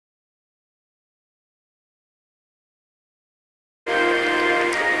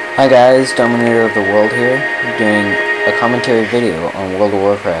Hi guys, Dominator of the World here, doing a commentary video on World of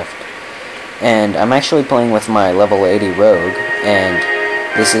Warcraft. And I'm actually playing with my level 80 rogue, and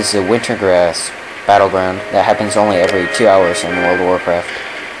this is the Wintergrasp Battleground that happens only every 2 hours in World of Warcraft.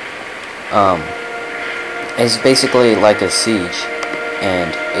 It's basically like a siege,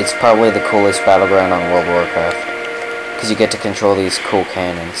 and it's probably the coolest battleground on World of Warcraft, because you get to control these cool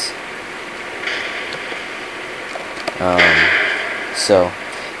cannons.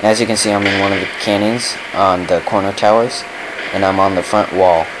 As you can see, I'm in one of the cannons on the corner towers, and I'm on the front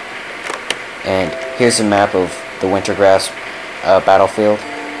wall. And here's a map of the Wintergrasp battlefield.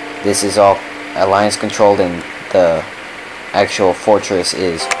 This is all Alliance controlled, and the actual fortress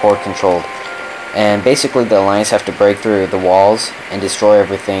is Horde controlled. And basically the Alliance have to break through the walls and destroy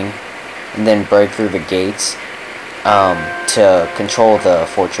everything, and then break through the gates to control the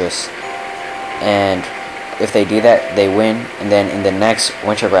fortress. And if they do that, they win, and then in the next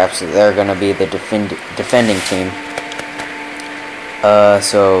Wintergrasp, they're going to be the defending team.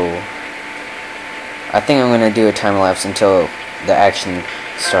 So I think I'm going to do a time lapse until the action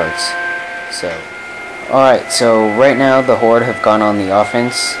starts. Alright, so right now the Horde have gone on the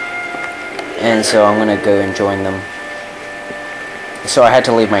offense, and so I'm going to go and join them. So I had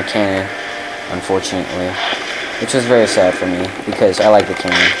to leave my cannon, unfortunately, which was very sad for me, because I like the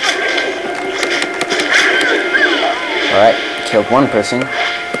cannon. Alright, killed one person.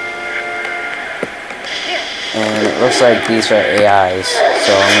 And it looks like these are AIs,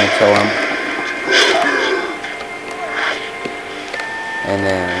 so I'm gonna kill them. And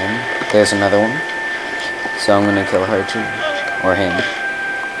then there's another one, so I'm gonna kill her too, or him.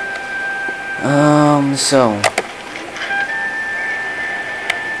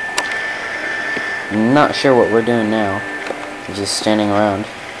 I'm not sure what we're doing now. We're just standing around.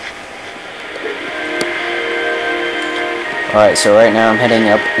 Alright, so right now I'm heading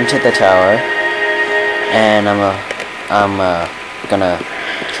up into the tower, and I'm gonna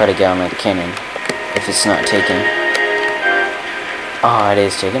try to get on the cannon if it's not taken. Oh, it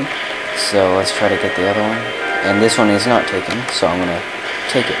is taken. So let's try to get the other one. And this one is not taken, so I'm gonna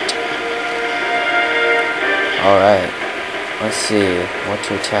take it. Alright, let's see what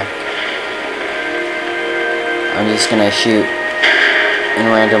to attack. I'm just gonna shoot in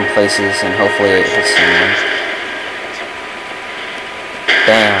random places, and hopefully it hits someone.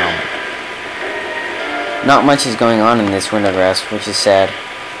 Bam! Not much is going on in this Wintergrasp, which is sad.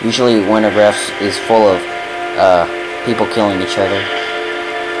 Usually Wintergrasp is full of people killing each other.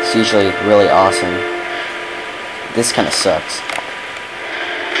 It's usually really awesome. This kind of sucks.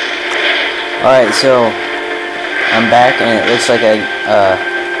 Alright, so I'm back, and it looks like I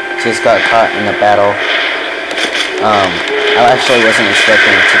just got caught in a battle. I actually wasn't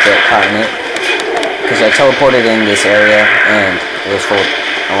expecting to get caught in it, because I teleported in this area, and it was full of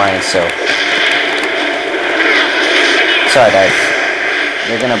Alliance, so I died.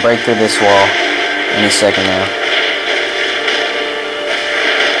 They're gonna break through this wall any second now.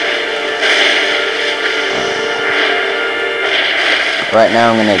 Right now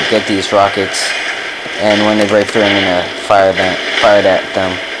I'm gonna get these rockets, and when they break through, I'm gonna fire it at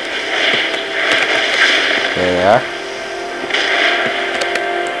them. There they are.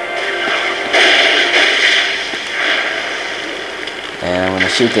 And I'm gonna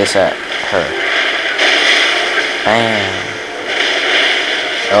shoot this at her. Bam.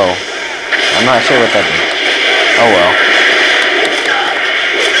 Oh. I'm not sure what that did. Oh well.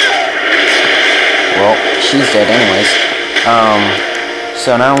 Well, she's dead anyways.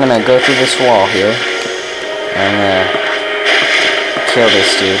 So now I'm gonna go through this wall here. And I'm gonna kill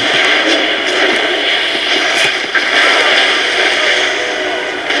this dude.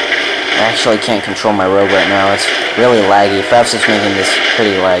 I actually can't control my rogue right now. It's really laggy. Perhaps it's making this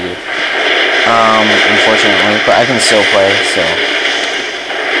pretty laggy. Unfortunately, but I can still play, so.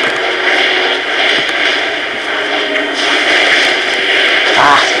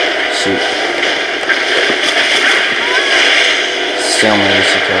 Ah! Shoot. Still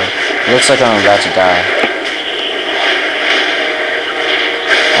managed to kill. It looks like I'm about to die.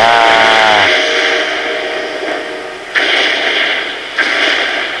 Ah!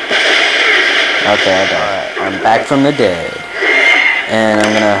 Okay, I died. I'm back from the dead. And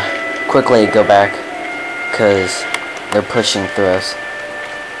I'm gonna quickly go back, because they're pushing through us.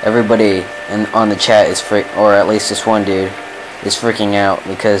 Everybody on the chat is or at least this one dude, is freaking out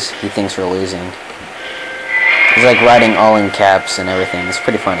because he thinks we're losing. He's like writing all in caps and everything. It's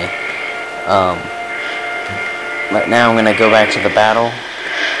pretty funny. But now I'm gonna go back to the battle.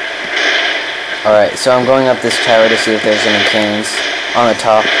 Alright, so I'm going up this tower to see if there's any cannons on the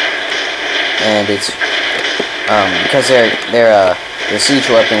top. And it's because they're the siege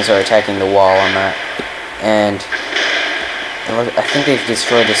weapons are attacking the wall on that. And I think they've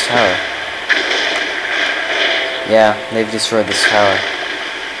destroyed this tower. Yeah, they've destroyed this tower.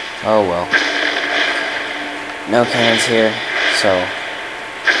 Oh well. No cannons here, so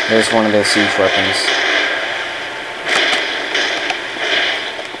there's one of their siege weapons.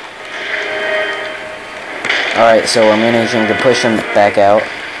 Alright, so we're managing to push them back out,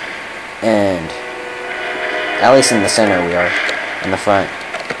 and at least in the center we are, in the front.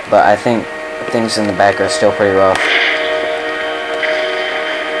 But I think things in the back are still pretty rough.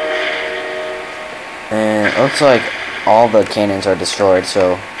 And it looks like all the cannons are destroyed,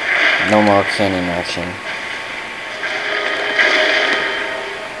 so no more cannon action.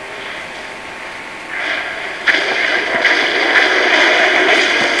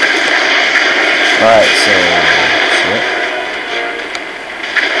 Alright, so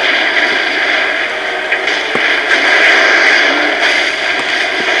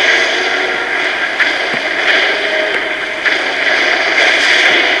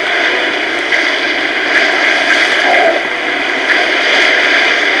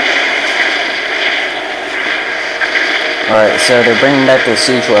Alright, so they're bringing back their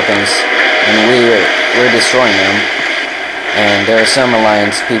siege weapons, and we're destroying them. And there are some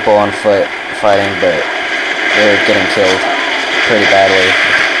Alliance people on foot fighting, but they're getting killed pretty badly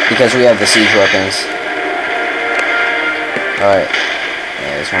because we have the siege weapons. Alright,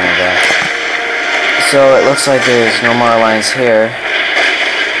 yeah, there's one more guy. So it looks like there's no more Alliance here.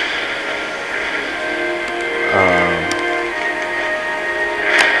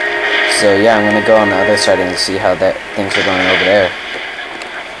 So yeah, I'm gonna go on the other side and see how things are going over there.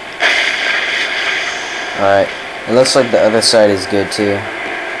 Alright, it looks like the other side is good too.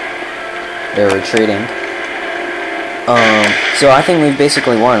 They're retreating. So I think we've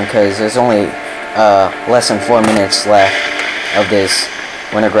basically won because there's only less than 4 minutes left of this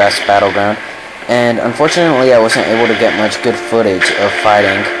Wintergrasp Battleground. And unfortunately I wasn't able to get much good footage of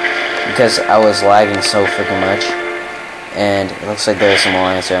fighting because I was lagging so freaking much. And it looks like there's some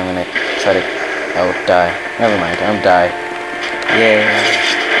Alliance there. I'm gonna try to... oh, die. Never mind, I'm die. Yay.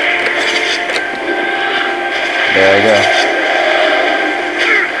 There I go.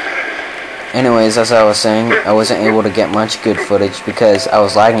 Anyways, as I was saying, I wasn't able to get much good footage because I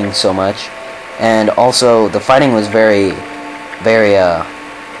was lagging so much. And also, the fighting was very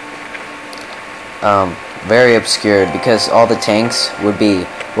obscured because all the tanks would be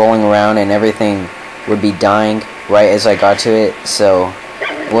rolling around and everything would be dying right as I got to it, so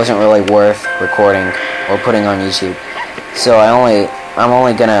it wasn't really worth recording or putting on YouTube. So I'm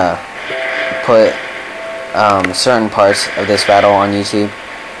only gonna put certain parts of this battle on YouTube,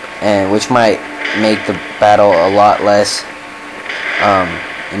 and which might make the battle a lot less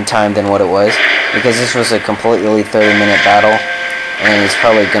in time than what it was, because this was a completely 30-minute battle, and it's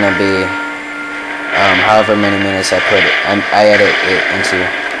probably gonna be however many minutes I edit it into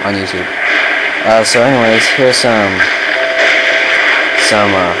on YouTube. So anyways, here's some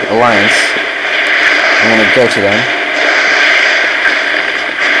Alliance. I'm gonna go to them.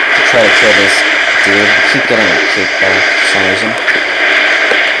 Try to kill this dude. I keep getting kicked back for some reason.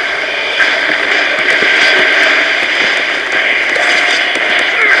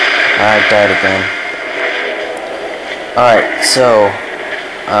 I died again. Alright, so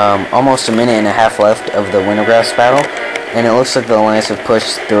almost a minute and a half left of the Wintergrasp battle. And it looks like the Alliance have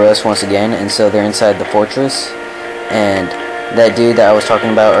pushed through us once again, and so they're inside the fortress. And that dude that I was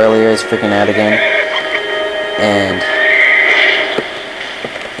talking about earlier is freaking out again. And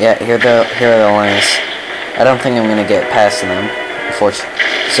yeah, here are the Alliance. I don't think I'm gonna get past them, unfortunately.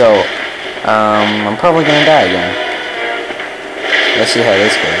 So I'm probably gonna die again. Let's see how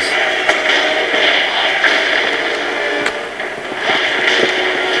this goes.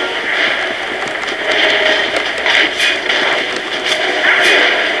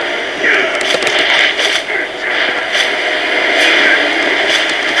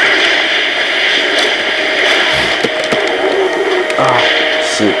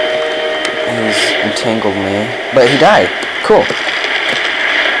 Shoot. He's entangled me. But he died. Cool.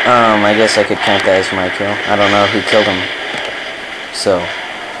 I guess I could count that as my kill. I don't know who killed him. So,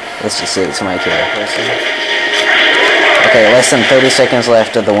 let's just say it's my kill. Okay, less than 30 seconds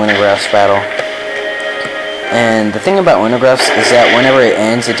left of the Wintergrasp battle. And the thing about Wintergrasp is that whenever it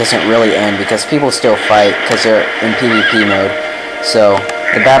ends, it doesn't really end because people still fight because they're in PvP mode. So,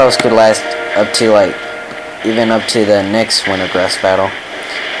 the battles could last up to even up to the next Wintergrasp battle.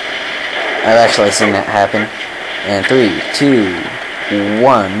 I've actually seen that happen. And 3, 2,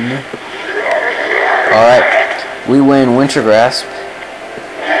 1. Alright. We win Wintergrasp.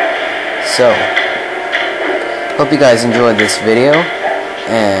 So, hope you guys enjoyed this video.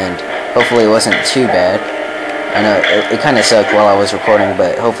 and hopefully it wasn't too bad. I know it kind of sucked while I was recording,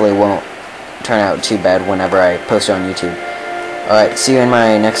 but hopefully it won't turn out too bad whenever I post it on YouTube. Alright, see you in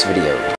my next video.